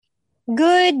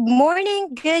Good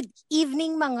morning, good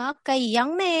evening mga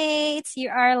ka-youngmates! You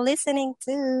are listening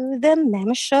to the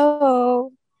Mema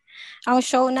Show. Ang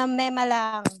show na mema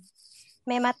lang.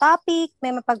 Mema topic,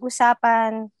 mema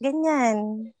pag-usapan,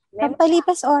 ganyan.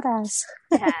 Pampalipas oras.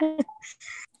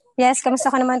 Yes,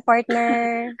 kamusta ka naman,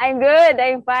 partner? I'm good,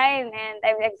 I'm fine, and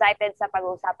I'm excited sa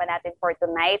pag-uusapan natin for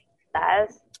tonight.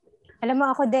 Alam mo,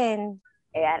 ako din.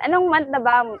 Ayan. Anong month na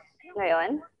ba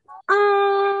ngayon?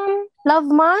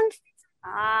 Love month?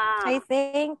 I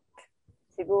think.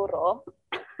 Siguro.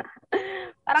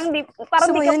 parang di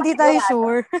hindi tayo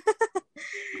sure.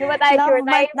 Di ba tayo sure? Love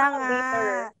month na nga.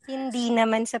 Hindi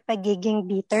naman sa pagiging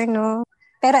bitter, no?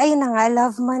 Pero ayun na nga,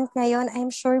 love month ngayon, I'm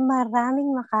sure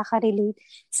maraming makaka-relate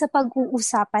sa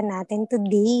pag-uusapan natin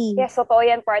today. Yes, totoo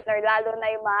yan, partner. Lalo na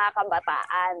yung mga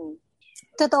kabataan.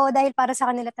 Totoo, dahil para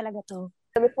sa kanila talaga to.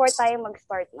 So before tayo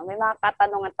mag-start, may mga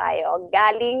katanungan tayo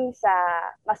galing sa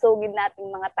masugid nating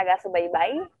mga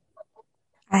taga-subaybay.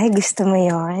 Ay, gusto mo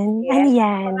yun? Yes. Ano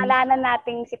yan? Pangalanan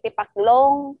nating si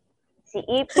Tipaklong, si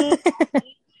Ipi,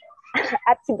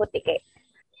 at si Butike.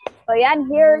 So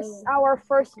yan, here's our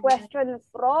first question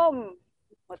from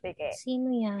Butike.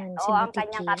 Sino yan? Si ang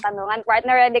kanyang katanungan.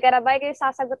 Partner, ready ka na ba? Kayo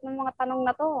sasagot ng mga tanong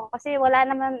na to. Kasi wala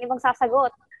naman ibang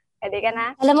sasagot. Ready ka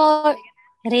na? Alam mo,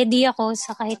 ready ako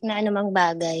sa kahit na anumang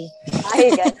bagay. Ay,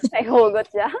 guys. Ay, hugot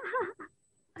siya.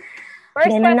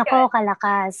 First Ganun question. ako,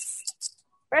 kalakas.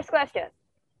 First question.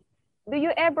 Do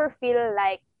you ever feel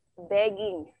like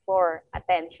begging for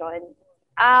attention?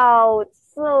 Ouch!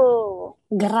 So,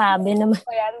 grabe naman.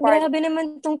 Grabe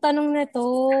naman tong tanong na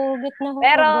to. Gat na hugot.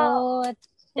 Pero,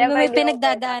 may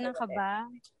pinagdadaanan ka ba?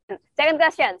 Second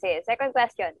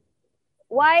question.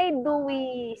 Why do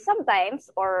we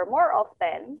sometimes or more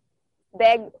often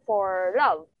beg for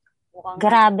love?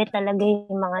 Grabe talaga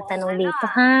yung mga tanong dito,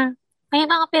 ha? Kaya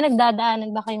mga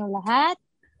pinagdadaanan ba kayong lahat?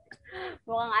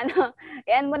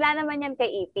 Yan, mula naman yan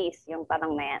kay Ipis, yung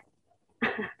tanong na yan.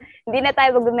 Hindi na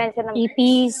tayo mag-mention ng...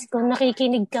 Ipis, kung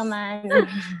nakikinig ka man.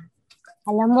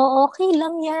 Alam mo, okay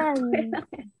lang yan.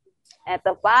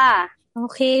 Eto pa.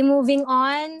 Okay, moving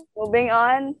on.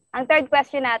 Ang third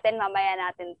question natin, mamaya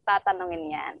natin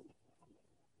tatanungin yan.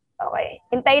 Okay.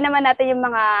 Hintayin naman natin yung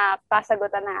mga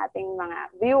kasagutan ng ating mga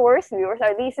viewers or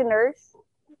listeners.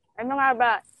 Ano nga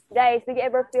ba? Guys, do you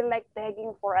ever feel like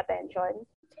begging for attention?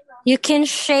 You can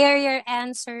share your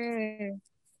answer.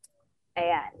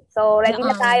 Ayan. So, ready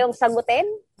na tayong sagutin?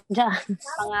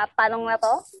 Mga tanong na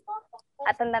to?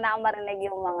 At handa na akong marinig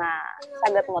yung mga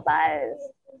sagot mo, Tals.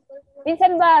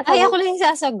 Minsan ba... Ay, ako lang yung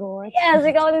sasagot. Yes,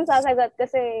 ikaw lang sasagot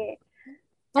kasi...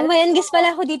 Mamayan, guess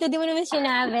pala ako dito, di mo naman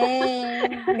sinabi.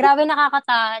 Grabe,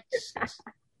 nakaka-touch.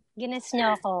 Gines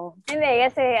niyo ako. Hindi,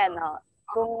 kasi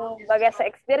kung baga sa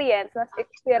experience, mas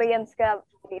experience ka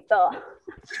dito.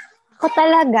 Ako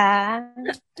talaga?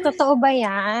 Totoo ba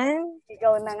yan?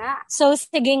 Ikaw na nga. So,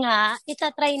 sige nga,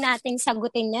 itatry nating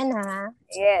sagutin yan, ha?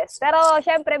 Yes. Pero,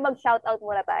 syempre, mag-shoutout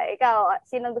muna tayo. Ikaw,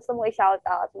 sino gusto mo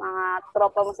i-shoutout? Mga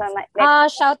tropa mo sa Mexico?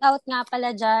 Shoutout nga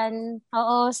pala dyan.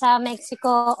 Oo, sa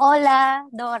Mexico. Hola,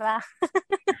 Dora.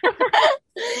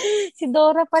 Si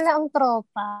Dora pala ang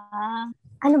tropa.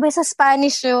 Ano ba sa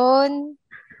Spanish yun?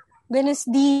 Buenos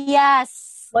dias.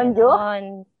 Bonjour?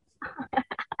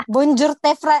 Bonjour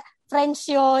te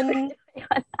French yun.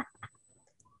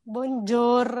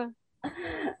 Bonjour.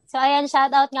 So, ayan,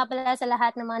 shoutout nga pala sa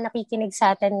lahat ng mga nakikinig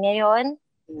sa atin ngayon.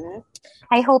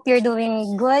 I hope you're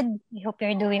doing good. I hope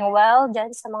you're doing well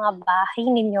dyan sa mga bahay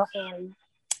ninyo. And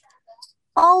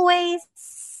always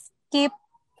keep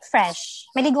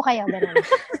fresh. Maligo kayo, gano'n.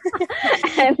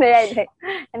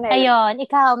 Ayun,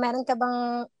 ikaw, meron ka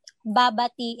bang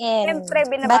babatiin? Siyempre,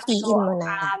 binabati ko ang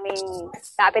aming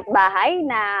kapitbahay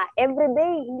na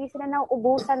everyday, hindi sila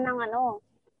nauubusan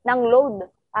ng load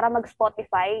para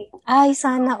mag-Spotify. Ay,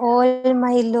 sana all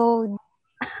my load.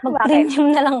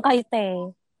 Mag-premium na lang kayo,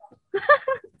 te.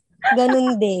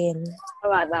 Ganun din.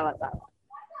 Tama.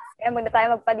 Kaya muna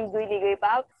tayo magpaligoy-ligoy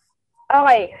pa.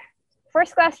 Okay.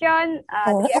 First question.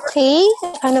 Okay.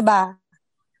 Ano ba?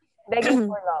 Begging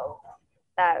for love.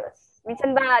 Tapos,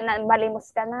 minsan ba,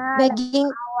 malimos ka na,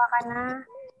 naawa ka na,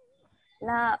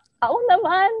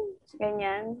 naman,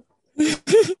 ganyan.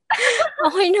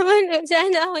 Okay naman,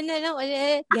 sana ako na lang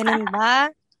ulit. Ganun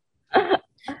ba?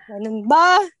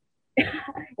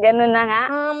 Ganun na nga.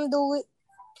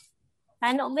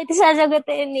 Ano, may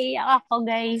sasagutin, iiyak ako,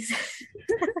 guys.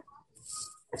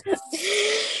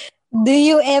 Do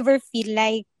you ever feel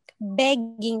like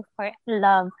begging for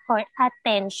love or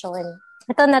attention?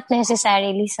 Ito not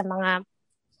necessarily sa mga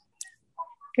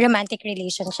romantic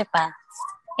relationship,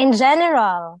 in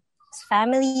general,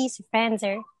 family, friends,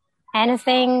 or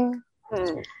anything.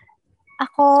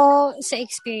 Ako, sa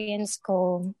experience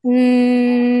ko,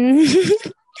 hindi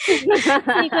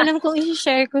ko alam kung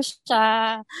i-share ko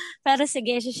siya. Pero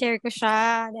sige, i-share ko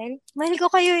siya. Dahil, mahal ko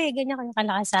kayo eh. Ganyan kayo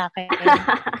kalakas sa akin.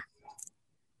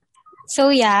 So,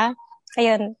 yeah.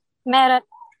 Ayun.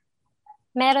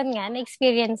 Meron nga,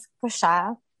 na-experience ko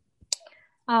siya.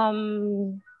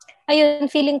 Ayun,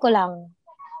 feeling ko lang.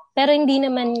 Pero hindi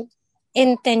naman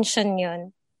intention yun.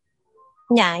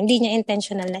 Hindi niya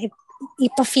intentional na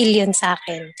ipa-feel yun sa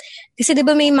akin. Kasi di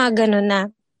ba may mga ganun na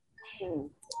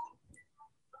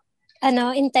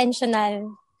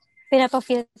intentional,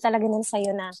 pinapa-feel talaga nun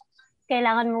sa'yo na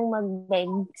kailangan mong mag-beg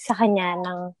sa kanya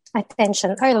ng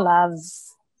attention or love.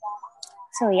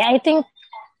 So yeah, I think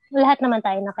lahat naman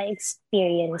tayo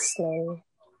naka-experience nun.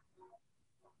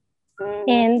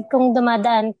 And kung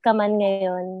dumadaan ka man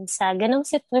ngayon sa ganong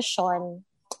sitwasyon,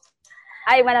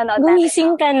 ay, manonood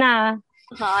gumising ka na.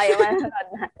 Ay, manonood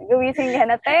na. Gumising ka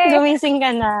na, te. Gumising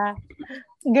ka na.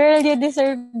 Girl, you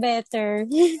deserve better.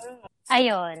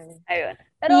 Ayun.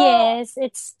 Pero, yes,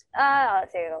 it's...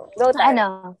 sige. Go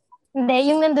tayo. Hindi,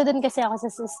 yung nandoon kasi ako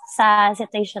sa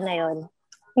situation na yun.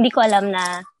 Hindi ko alam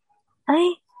na,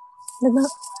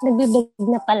 nagbibig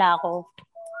na pala ako.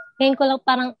 Ngayon ko lang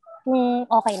parang,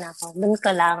 okay na ako. Doon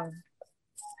ko lang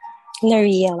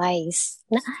na-realize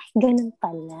na, ganun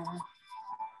pala.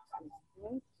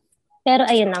 Pero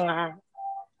ayun na nga.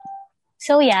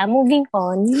 So yeah, moving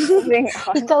on.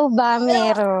 Ikaw ba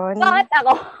meron? Bakit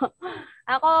ako?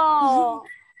 Ako,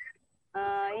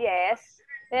 yes.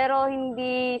 Pero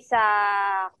hindi sa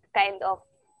kind of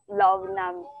love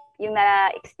na yung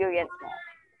na-experience mo.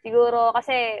 Siguro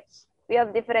kasi we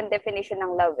have different definition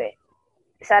ng love eh.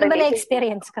 Ano ba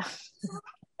na-experience ka?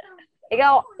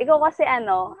 Ikaw kasi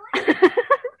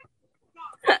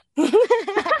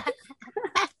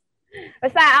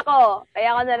basta ako.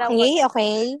 Kaya ako na lang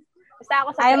Okay. Basta ako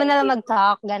sa ayaw mo na lang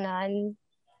mag-talk, ganon.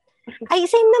 Ay,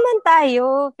 same naman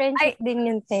tayo. Friendship din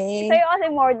yun, te. Sa'yo kasi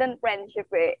more than friendship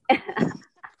eh.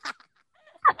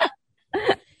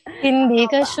 Hindi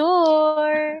ka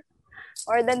sure.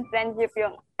 More than friendship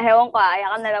yung, ewan ko,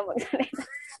 ayaw ka na lang magsalita.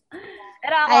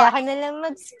 Pero ako, ayaw ka na lang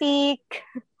mag-speak.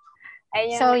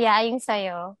 So, yung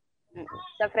sa'yo.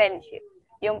 Sa friendship.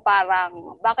 Yung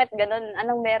parang, bakit ganun?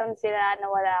 Anong meron sila na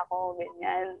wala ako?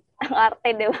 Ganyan. Ang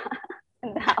arte, di ba?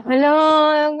 Hello,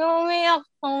 gumiyak.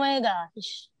 Oh my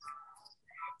gosh.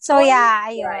 So,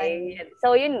 ayun.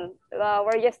 So, yun.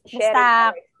 We're just sharing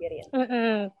our experience.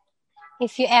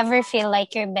 If you ever feel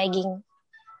like you're begging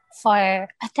for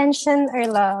attention or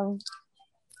love,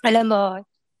 alam mo,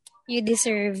 you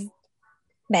deserve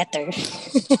better.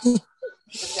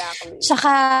 Exactly.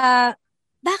 Tsaka,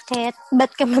 bakit?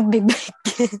 Ba't ka magbibeg?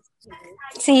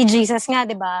 Si Jesus nga,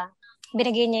 di ba?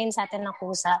 Binigay niya yun sa atin ng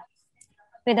kusa.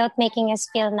 Without making us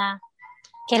feel na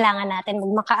kailangan natin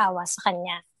magmakaawa sa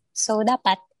kanya. So,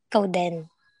 dapat, ikaw din.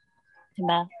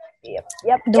 Diba?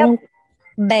 Yep. Don't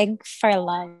beg for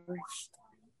love.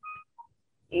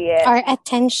 Yes. Or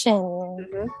attention.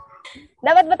 Mm-hmm.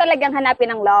 Dapat ba talagang hanapin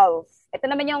ng love? Ito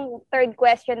naman yung third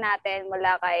question natin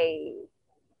mula kay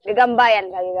Gagamba yan.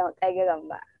 Kay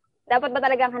Gagamba. Dapat ba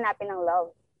talagang hanapin ng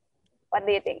love? What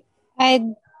do you think?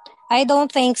 I don't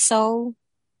think so.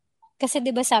 Kasi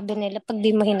di ba sabi nila, pag di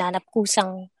mo hinanap,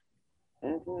 kusang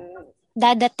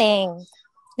dadating.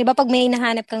 Di ba pag may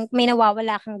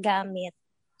nawawala kang gamit,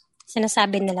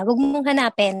 sinasabi nila, huwag mong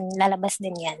hanapin, lalabas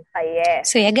din yan.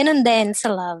 Yes. So ganun din sa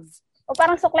love. O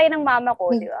parang suklay ng mama ko,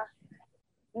 di ba?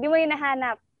 Hindi mo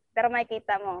hinahanap, pero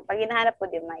makikita mo. Pag hinahanap ko,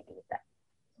 di mo makikita.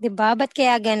 Di ba? Ba't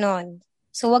kaya ganun?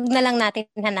 So, wag na lang natin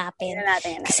hanapin.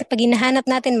 Kasi pag hinahanap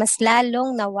natin, mas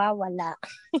lalong nawawala.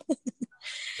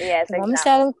 Yes, diba? Mas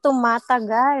lalong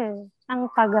tumatagal ang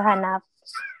paghahanap.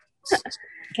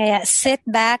 Kaya sit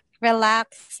back,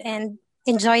 relax, and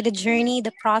enjoy the journey,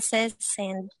 the process,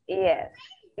 and yes.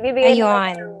 Ibibigay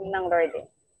ng Lord eh.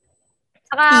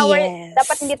 Saka,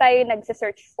 dapat hindi tayo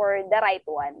nagse-search for the right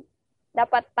one.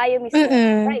 Dapat tayo mismo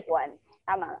the right one.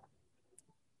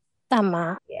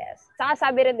 Tama. Yes. Saka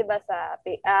sabi rin, di ba, sa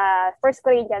 1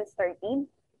 Corinthians 13,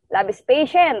 love is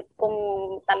patient. Kung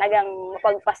talagang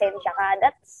mapagpasensya ka,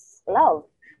 that's love.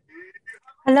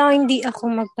 Hala, hindi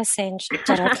ako magpasensya.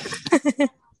 Charot.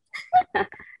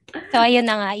 So, ayun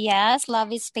na nga. Yes,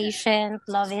 love is patient.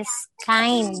 Love is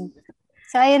kind.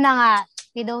 So, ayun na nga.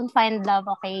 We don't find love,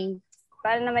 okay?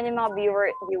 Paano naman yung mga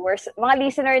viewers, mga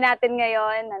listener natin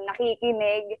ngayon na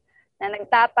nakikinig, na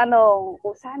nagtatanong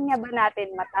kung saan nga ba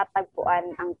natin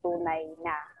matatagpuan ang tunay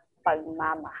na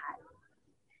pagmamahal?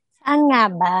 Saan nga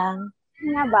ba? Saan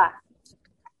nga ba?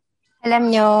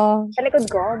 Alam nyo. Sa likod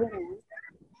ko.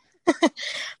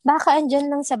 Baka andyan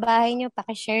lang sa bahay nyo,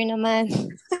 pakishare naman.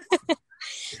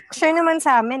 Share naman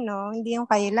sa amin, no? Hindi yung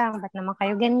kayo lang. Ba't naman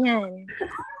kayo ganyan?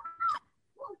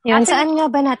 Yun, Actually, saan nga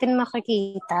ba natin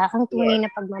makikita ang tunay yes.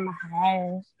 na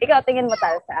pagmamahal? Ikaw, tingin mo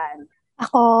tal saan?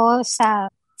 Ako sa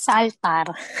altar.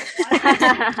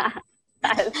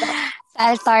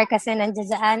 Sa altar kasi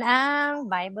nandiyan ang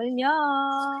Bible nyo.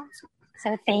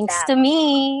 So, thanks to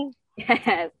me.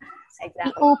 Yes, exactly.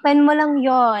 I-open mo lang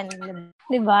yon,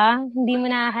 'di ba? Hindi mo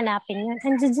na hahanapin yun.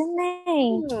 Andiyan na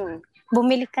eh.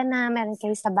 Bumili ka na, meron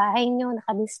kayo sa bahay nyo,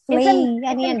 naka-display.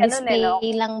 Ano yan,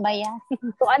 display lang ba yan?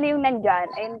 So, ano yung nandyan,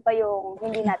 ayun pa yung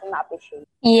hindi natin ma-appreciate.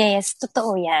 Yes,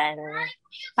 totoo yan.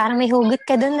 Parang may hugot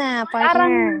ka dun na,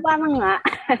 partner. Parang nga.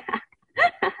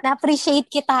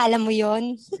 Na-appreciate kita, alam mo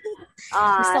yun?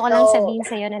 Gusto ko lang sabihin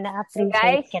sa'yo na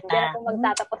na-appreciate kita. Guys, hindi na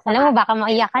magtatapos. Alam mo, baka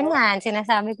maiyakan yan.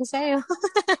 Sinasabi ko sa'yo.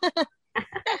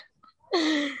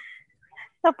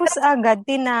 Tapos agad,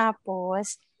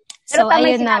 tinapos. So,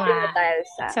 ayun na nga.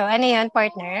 So, ano yun,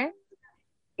 partner?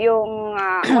 Yung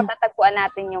matatagpuan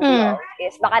natin yung love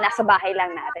is baka nasa bahay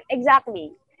lang natin.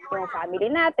 Exactly. Yung family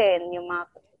natin, yung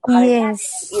mga kapatid natin,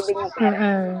 even yung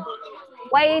parents.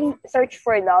 Why search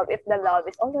for love if the love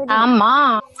is already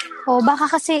Tama. O, baka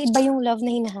kasi iba yung love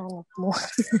na hinahanap mo.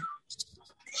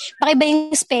 Baka iba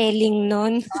yung spelling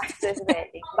nun.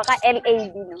 Baka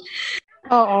L-A-B, no?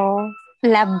 Oo.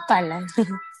 Love pala.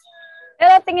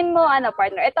 Pero tingin mo,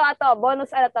 partner, ito, bonus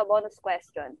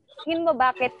question. Tingin mo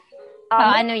bakit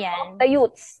ano yan? The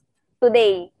youths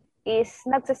today is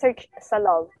nagsa-search sa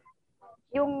love?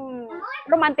 Yung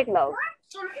romantic love.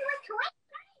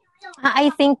 I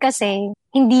think kasi,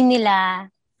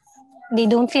 they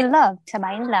don't feel love.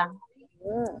 Sabayan lang.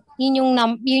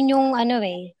 Yun yung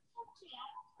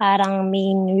parang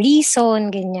main reason,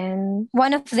 ganyan.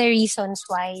 One of the reasons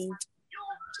why.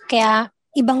 Kaya,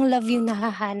 ibang love yung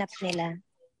nahahanap nila.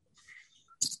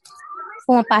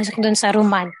 Pumapasok dun sa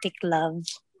romantic love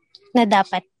na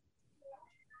dapat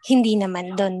hindi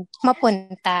naman dun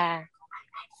mapunta.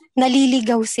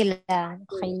 Naliligaw sila.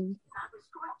 Okay.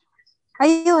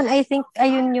 Ayun, I think,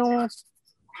 ayun yung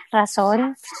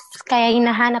rason. Kaya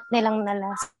hinahanap nilang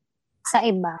sa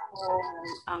iba.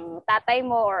 Ang tatay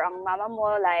mo or ang mama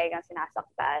mo, like, ang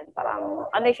sinasaktan. Parang,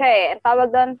 siya ang tawag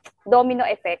doon, domino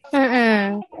effect.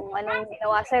 Kung anong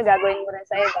ginawa sa'yo, gagawin mo rin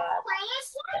sa iba.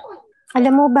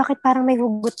 Alam mo, bakit parang may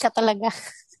hugot ka talaga?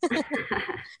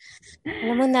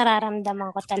 Alam mo,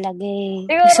 nararamdaman ko talaga eh.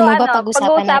 Siguro,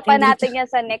 pag-uusapan natin yan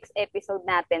sa next episode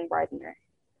natin, partner.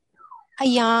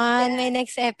 Ayan, may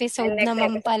next episode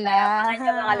naman pala.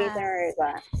 Mga listeners.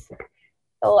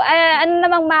 So, ano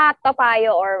namang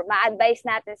matapayo or ma-advise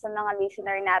natin sa mga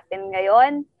listener natin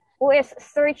ngayon who is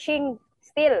searching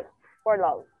still for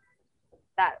love?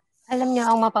 Alam niyo,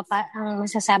 ang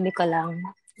masasabi ko lang,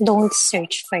 don't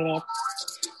search for it.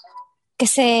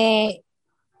 Kasi,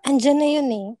 andyan na yun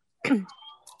eh.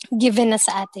 Given na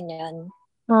sa atin yun.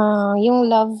 Yung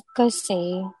love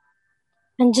kasi,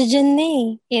 andyan na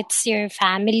eh. It's your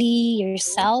family,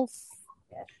 yourself,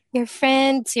 your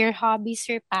friends, your hobbies,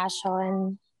 your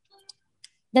passion.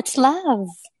 That's love.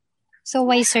 So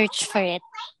why search for it?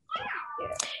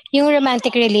 Yung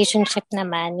romantic relationship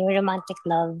naman, yung romantic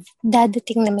love,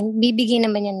 dadating naman, bibigay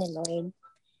naman yan ni Lord.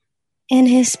 In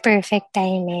His perfect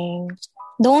timing.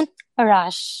 Don't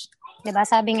rush. Diba?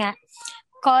 Sabi nga,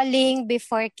 calling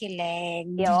before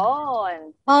kilig.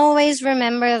 Yun. Always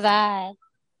remember that.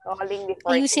 Calling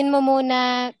before Ayusin mo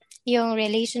muna yung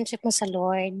relationship mo sa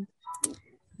Lord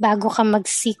bago ka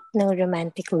mag-seek ng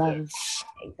romantic love.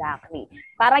 Exactly.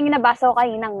 Parang yung nabasa ko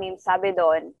kaninang meme, sabi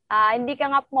doon, hindi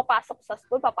ka nga pumapasok sa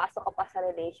school, papasok ka pa sa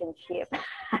relationship.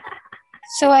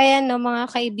 So, ayan, no, mga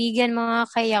kaibigan,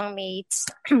 mga ka-youngmates.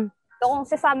 So, kung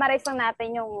summarize lang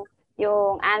natin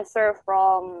yung answer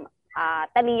from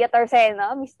Thalia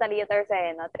Terceno, Miss Thalia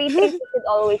Terceno, 3 things you should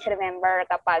always remember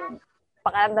kapag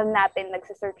pakiramdam natin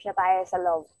nagsisearch na tayo sa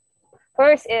love.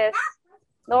 First is,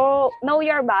 know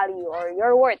your value or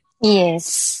your worth.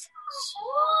 Yes.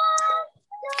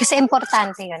 Kasi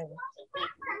importante yun.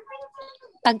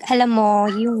 Pag alam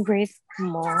mo yung worth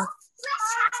mo,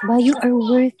 you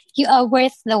are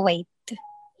worth the wait.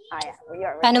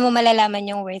 Yeah. Paano mo malalaman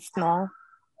yung worth mo?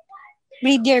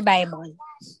 Read your Bible.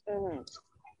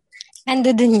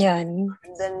 Ando dun yun.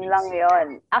 Dun lang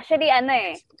yun. Actually,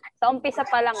 sa umpisa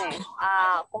pa lang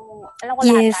kung alam ko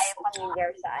lahat tayo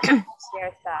familiar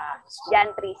sa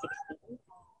John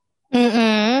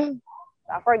 3:16.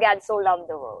 For God so loved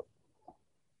the world.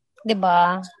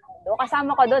 Diba? So,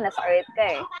 kasama ko doon, nasa earth ka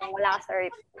eh. Kung wala ka sa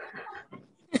earth.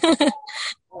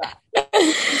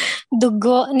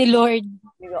 Dugo ni Lord.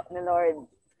 Dugo ni Lord.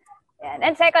 Yan.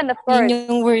 And second, of course, yun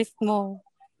yung worth mo.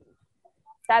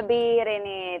 Sabi rin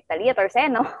ni Thalia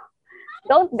Terceno,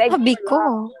 Don't beg Sabi for ko.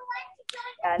 love.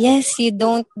 Yan. Yes, you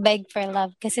don't beg for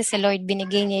love kasi si Lord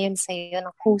binigay niya yun sa'yo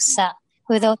ng kusa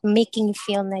without making you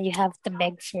feel na you have to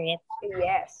beg for it.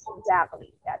 Yes, exactly.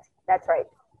 That's right.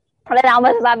 Wala na akong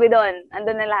masasabi doon.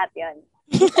 Andun na lahat yun.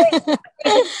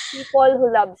 People who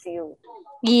loves you.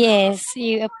 Yes,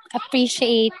 you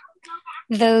appreciate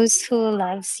those who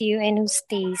loves you and who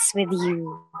stays with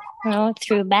you. No,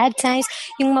 through bad times,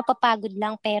 yung mapapagod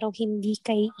lang pero hindi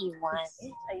kayo iwan.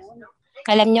 Ayun.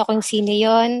 Alam niyo kung sino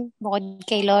yon bukod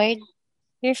kay Lord?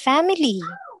 Your family.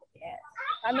 Yes.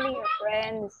 Family, your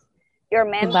friends, your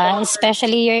mentors. Diba?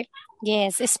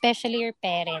 Especially your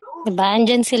parents. Diba?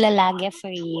 Andyan sila lagi for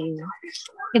you.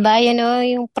 Diba?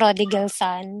 Yung prodigal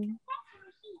son.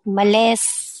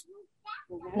 Malis.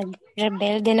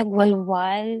 Nag-rebelde,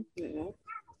 nagwalwal.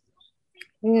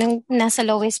 Nung nasa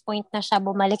lowest point na siya,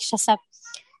 bumalik siya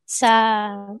sa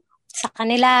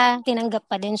kanila. Tinanggap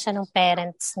pa din siya ng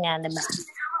parents niya, diba?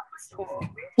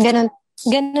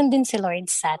 Ganon din si Lord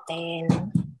sa atin.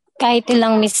 Kahit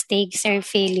ilang mistakes or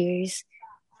failures,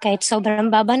 kahit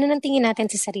sobrang baba na ng tingin natin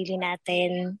sa sarili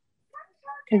natin,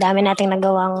 ang dami nating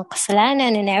nagawang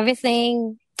kasalanan and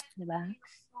everything, diba?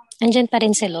 Andyan pa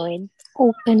rin si Lord.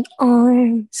 Open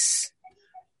arms.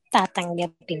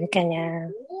 Tatanggapin ka niya.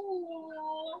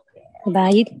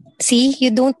 Diba? You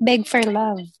don't beg for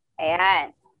love.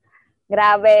 Ayan.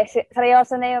 Grabe.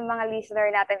 Seryoso na yung mga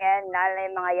listener natin ngayon, lalo na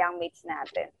yung mga young mates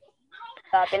natin.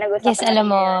 So, pinag-usapan yes, alam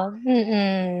mo.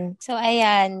 So,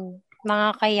 ayan. Mga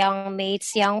ka-young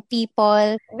mates, young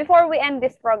people. Before we end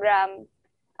this program,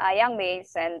 young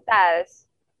mates and Tals,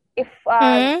 if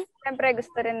siyempre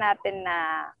gusto rin natin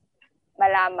na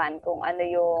malaman kung ano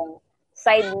yung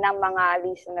side ng mga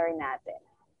listener natin.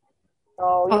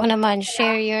 So, oo naman,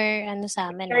 share your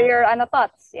sa amin. Share your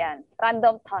thoughts, yan.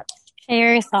 Random thoughts.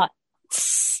 Share your thoughts.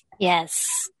 Yes.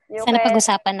 Sana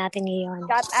pag-usapan natin ngayon.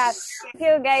 Chat us. If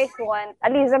you guys want a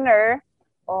listener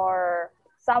or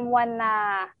someone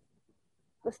na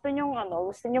gusto nyo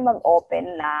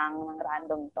mag-open lang ng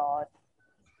random thoughts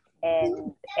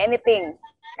and anything,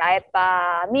 kahit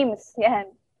pa memes, yan.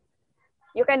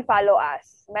 You can follow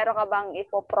us. Meron ka bang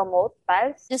ipo-promote,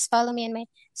 Pals? Just follow me on my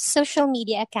social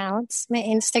media accounts. My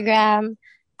Instagram,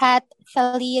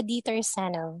 @Thalia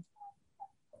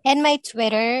and my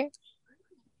Twitter,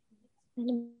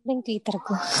 ano ba yung Twitter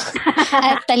ko?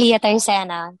 @Thalia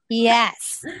Tarsana.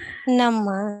 Yes.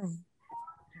 Naman.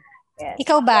 Yes.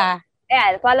 Ikaw ba?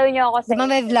 Ayan, follow nyo ako sa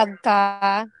diba may vlog ka?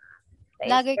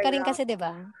 Vlogger ka rin Instagram. kasi,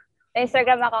 diba? Sa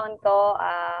Instagram account ko,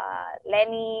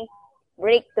 Leny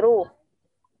Breakthrough.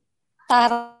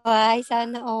 Taray,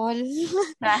 sana all.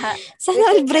 Sana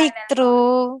all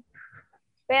breakthrough.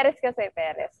 Perez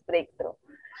Breakthrough.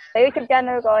 Sa YouTube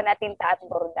channel ko, Natinta at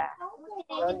Borda.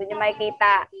 So, doon nyo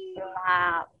makikita yung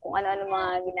kung ano-ano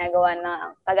mga ginagawa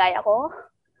na kagaya ko.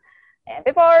 And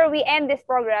before we end this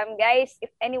program, guys,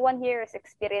 if anyone here is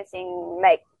experiencing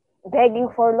like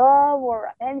begging for love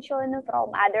or attention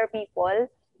from other people,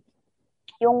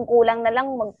 yung kulang na lang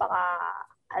magpaka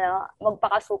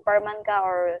Superman ka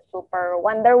or Super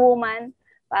Wonder Woman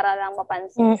para lang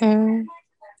mapansin.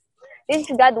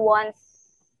 This God wants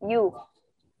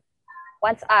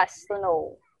us to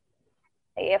know.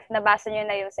 If nabasa nyo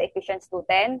na yung sa Ephesians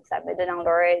 2:10, sabi doon ng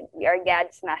Lord, we are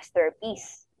God's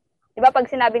masterpiece. Diba pag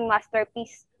sinabing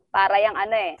masterpiece, para yung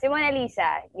si Mona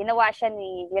Lisa, ginawa siya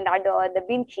ni Leonardo da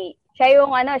Vinci. Siya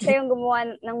yung gumawa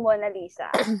ng Mona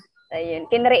Lisa. Ayun,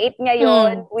 kinreate niya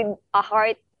yun with a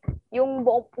heart. Yung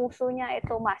buong puso niya,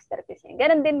 ito masterpiece niya.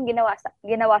 Ganon din ginawa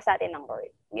sa atin ng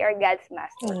Lord. We are God's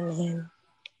masterpiece.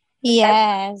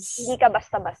 Yes. Hindi ka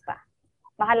basta-basta.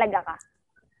 Mahalaga ka.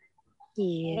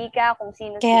 Yeah. Hindi ka kung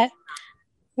sino.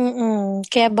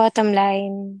 Kaya bottom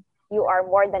line, you are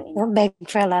more than enough. Don't beg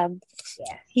for love.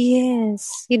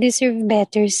 Yes. You deserve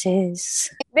better,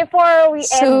 sis. Before we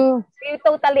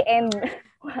totally end.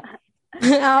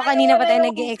 Ako kanina pa tayo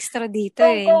nag-extra dito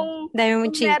Dami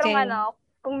mong chicken.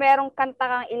 Kung merong kanta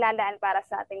kang ilalaan para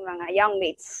sa ating mga young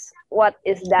mates, what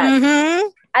is that?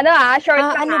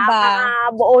 Short lang ba?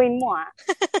 Buuin mo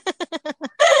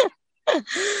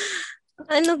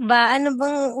Ano ba? Ano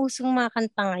bang usong mga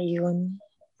kanta ngayon?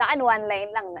 Saan one line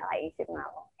lang, nakaisip na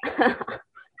ako.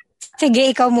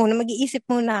 Sige, ikaw muna. Mag-iisip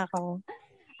muna ako.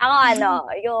 Ako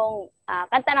yung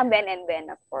kanta ng Ben and Ben,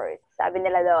 of course. Sabi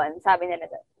nila doon,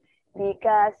 di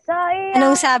ka sayang.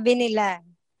 Anong sabi nila?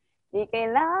 Di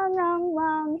kailangang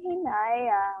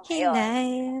manghinayang.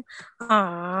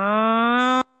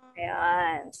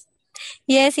 Ayan.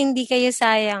 Yes, hindi kayo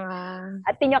sayang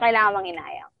At di nyo kailangan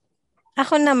manghinayang.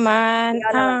 Ako naman.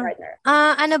 Partner.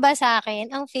 Ano ba sa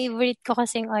akin? Ang favorite ko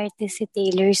kasing artist si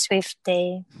Taylor Swift .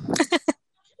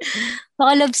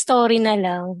 Baka love story na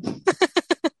lang.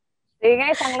 Sige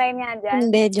nga, isang line nga dyan.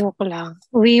 Hindi, joke lang.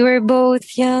 We were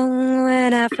both young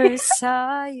when I first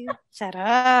saw you.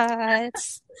 Charot.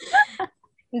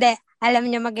 Hindi, alam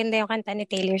niyo maganda yung kanta ni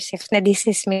Taylor Swift na This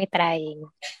Is Me Trying.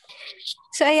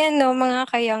 So, ayan no, mga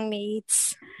ka-young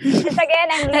mates. Once again,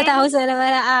 I'm Leny. Natapos na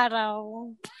naman ang araw.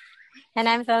 And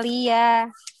I'm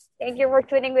Thalia. Thank you for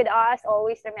tuning with us.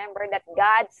 Always remember that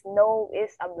God's no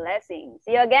is a blessing.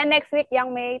 See you again next week,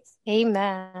 young mates.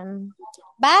 Amen.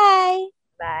 Bye!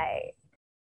 Bye.